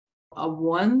A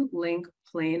one-link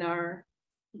planar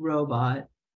robot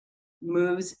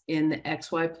moves in the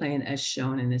XY plane as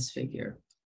shown in this figure.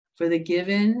 For the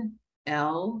given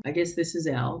L, I guess this is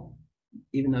L,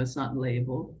 even though it's not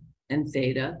labeled, and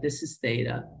theta, this is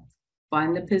theta.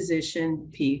 Find the position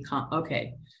P,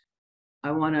 okay.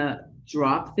 I want to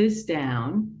drop this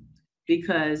down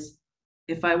because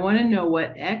if I want to know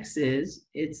what X is,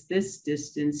 it's this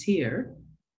distance here.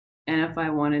 And if I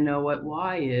want to know what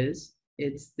Y is,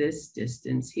 it's this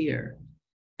distance here.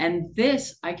 And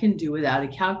this I can do without a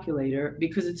calculator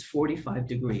because it's 45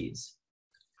 degrees.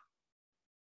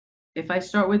 If I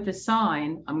start with the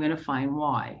sine, I'm going to find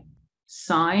Y.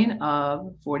 Sine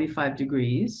of 45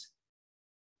 degrees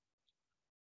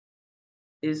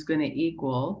is going to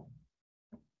equal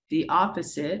the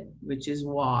opposite, which is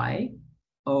Y,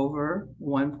 over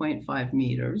 1.5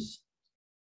 meters.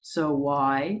 So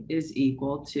Y is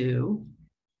equal to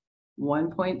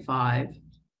 1.5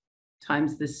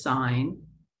 times the sine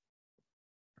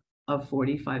of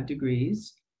 45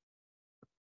 degrees,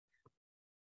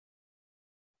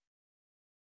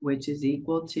 which is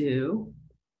equal to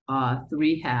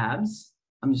 3/2.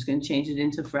 I'm just going to change it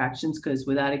into fractions because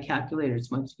without a calculator,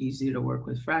 it's much easier to work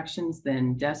with fractions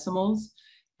than decimals.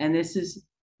 And this is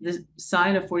the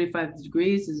sine of 45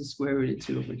 degrees is a square root of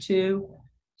 2/2.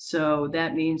 So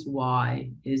that means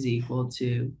Y is equal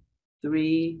to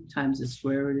 3 times the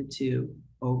square root of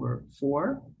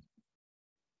 2/4.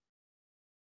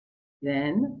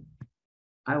 Then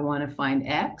I want to find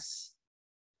X.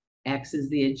 X is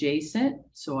the adjacent,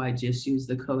 so I just use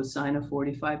the cosine of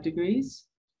 45 degrees.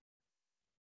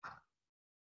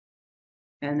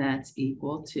 And that's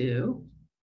equal to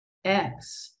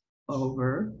X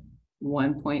over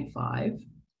 1.5.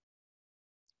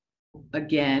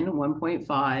 Again,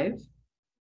 1.5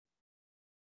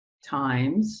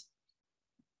 times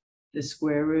the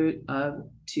square root of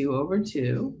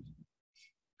 2/2,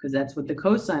 because that's what the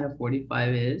cosine of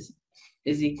 45 is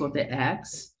equal to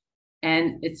X.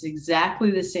 And it's exactly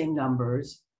the same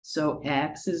numbers. So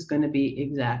X is going to be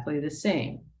exactly the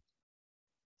same.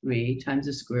 3 times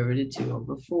the square root of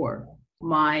 2/4.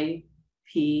 My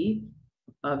P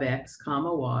of X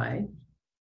comma Y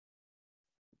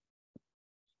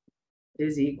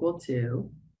is equal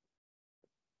to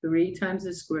 3 times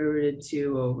the square root of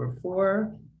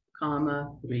 2/4,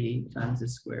 comma 3 times the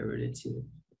square root of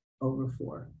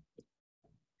 2/4.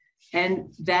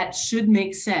 And that should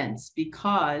make sense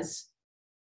because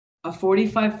a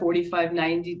 45,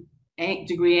 90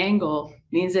 degree angle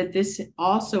means that this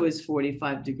also is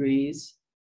 45 degrees.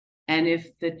 And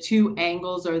if the two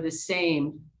angles are the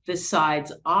same, the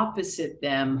sides opposite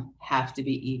them have to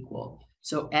be equal.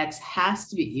 So X has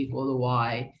to be equal to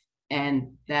Y.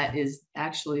 And that is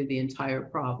actually the entire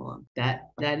problem.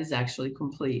 That is actually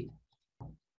complete.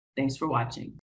 Thanks for watching.